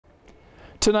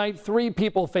Tonight, 3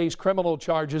 people face criminal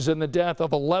charges in the death of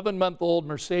 11-month-old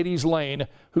Mercedes Lain,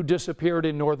 who disappeared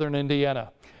in northern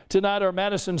Indiana. Tonight, our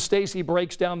Madison Stacy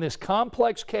breaks down this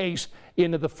complex case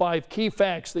into the 5 key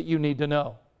facts that you need to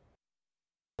know.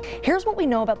 Here's what we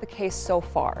know about the case so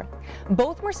far.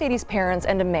 Both Mercedes' parents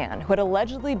and a man who had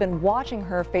allegedly been watching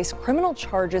her face criminal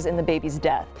charges in the baby's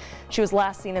death. She was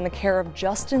last seen in the care of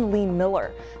Justin Lee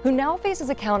Miller, who now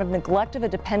faces a count of neglect of a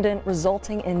dependent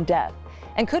resulting in death,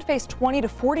 and could face 20 to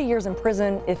 40 years in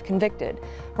prison if convicted.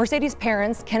 Mercedes'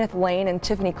 parents, Kenneth Lain and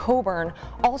Tiffany Coburn,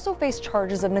 also face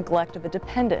charges of neglect of a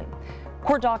dependent.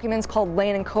 Court documents called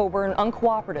Lain and Coburn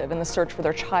uncooperative in the search for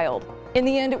their child. In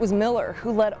the end, it was Miller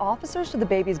who led officers to the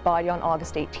baby's body on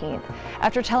August 18th,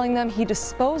 after telling them he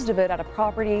disposed of it at a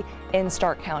property in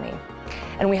Starke County.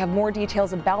 And we have more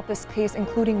details about this case,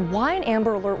 including why an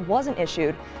Amber Alert wasn't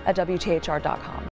issued at WTHR.com.